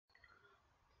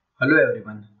Hello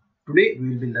everyone. Today we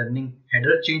will be learning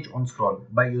header change on scroll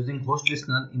by using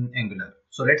Hostlistener in Angular.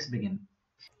 So let's begin.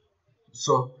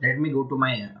 So let me go to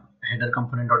my header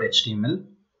component.html.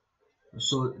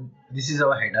 So this is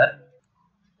our header.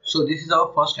 So this is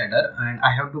our first header and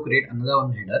I have to create another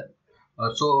one header.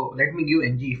 So let me give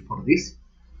ng if for this.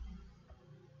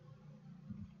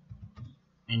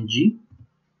 Ng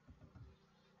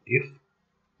if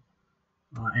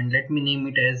and let me name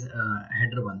it as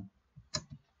header1.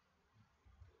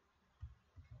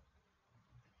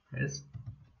 As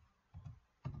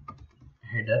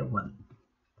header1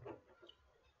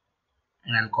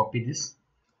 and I'll copy this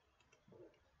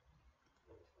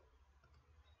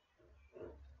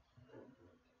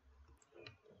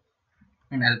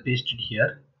and I'll paste it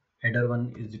here.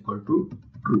 Header1 is equal to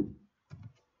true.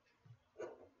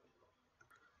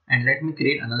 And let me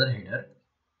create another header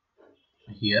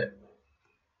here.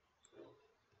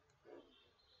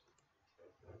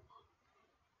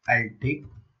 I'll take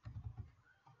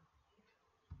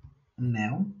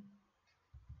nav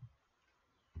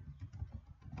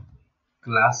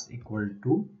class equal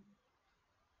to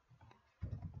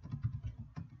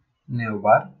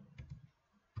navbar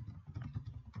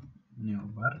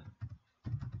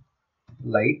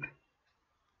light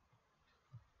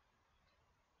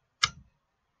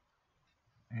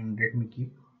and let me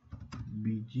keep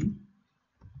bg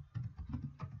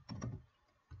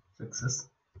success.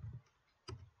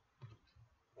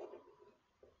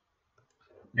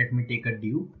 Let me take a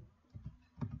div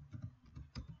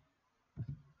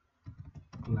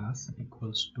class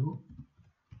equals to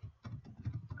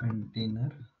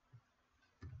container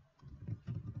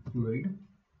fluid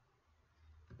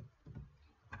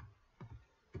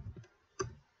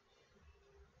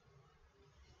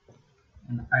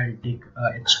and I'll take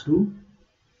h2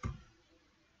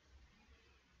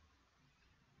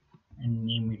 and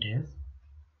name it as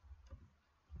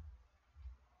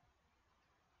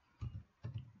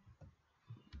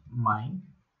my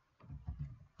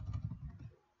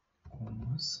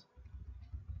commerce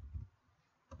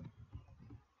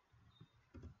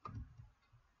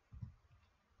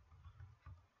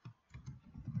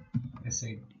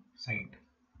site,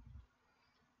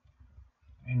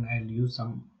 and I'll use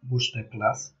some booster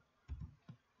class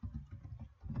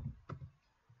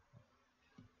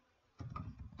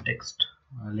text.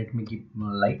 Let me keep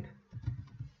light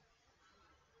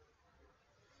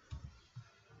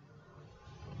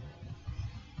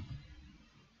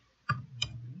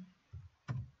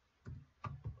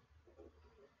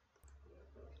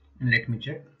and let me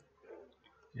check.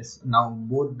 Yes, now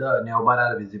both the navbar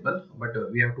are visible, but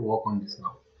we have to work on this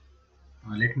now.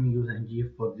 Let me use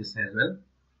ngif for this as well.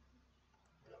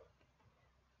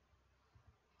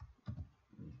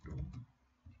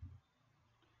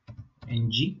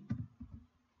 Ng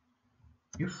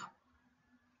if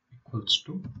equals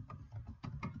to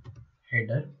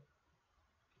header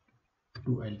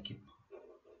 2 I'll keep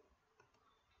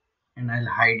and I'll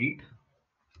hide it.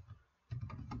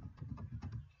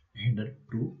 Header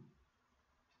 2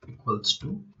 equals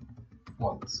to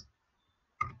false.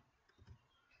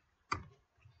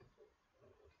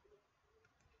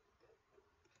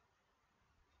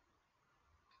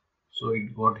 So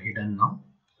it got hidden now.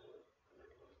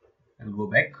 I'll go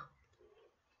back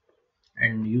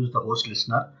and use the host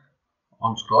listener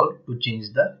on scroll to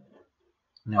change the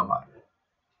navbar.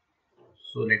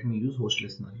 So let me use host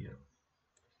listener here.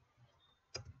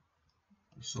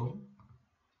 So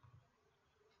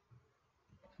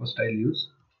first I'll use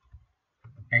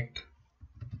at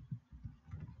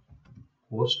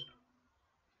host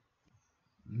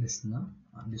listener.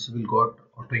 This will got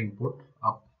auto input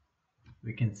up.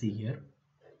 We can see here.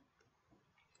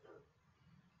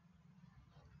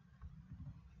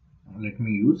 Let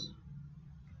me use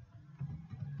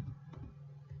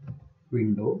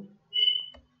window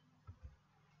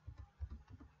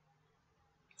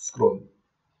scroll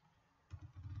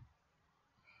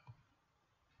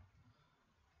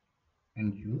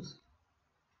and use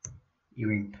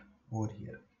event over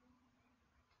here.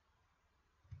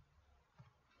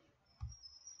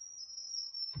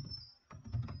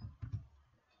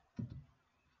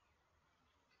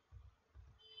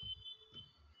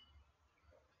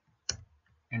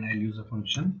 And I'll use a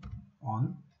function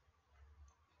on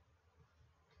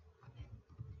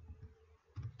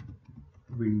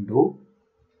window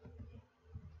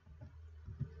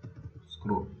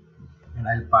scroll and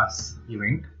I'll pass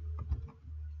event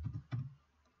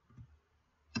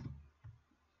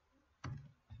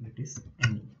that is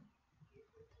any.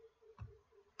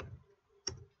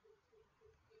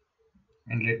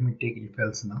 And let me take if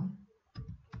else now.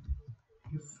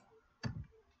 If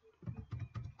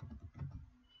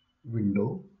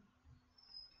window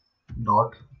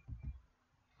dot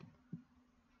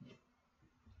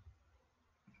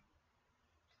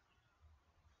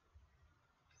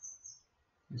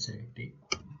this id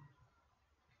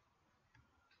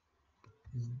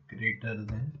is greater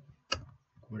than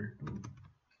equal to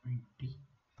 20.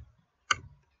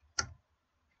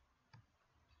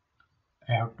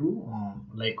 I have to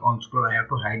like on scroll I have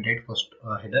to hide that first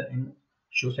header and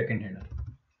show second header.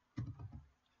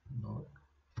 Dot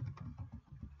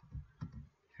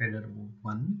header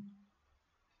 1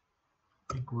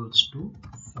 equals to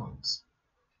false.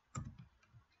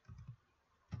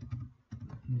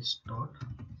 This dot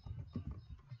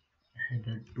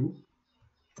header 2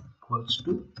 equals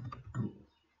to true.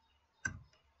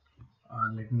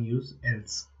 Let me use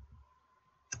else.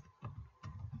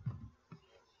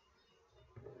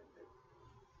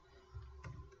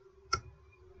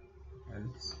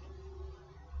 Else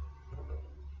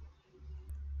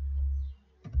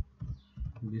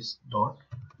this dot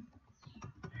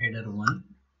header 1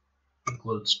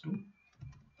 equals to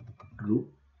true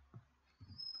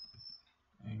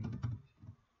and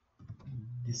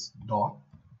this dot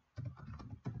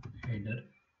header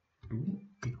 2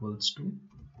 equals to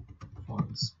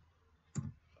false.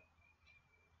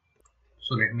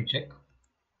 So let me check.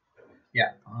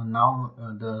 Yeah, now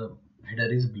the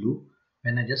header is blue.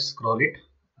 When I just scroll it,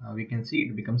 we can see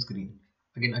it becomes green.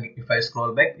 Again, if I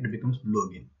scroll back, it becomes blue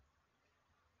again.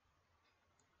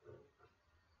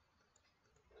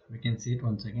 We can see it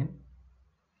once again.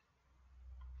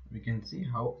 We can see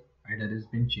how header has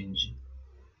been changing.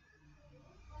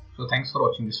 So thanks for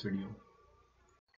watching this video.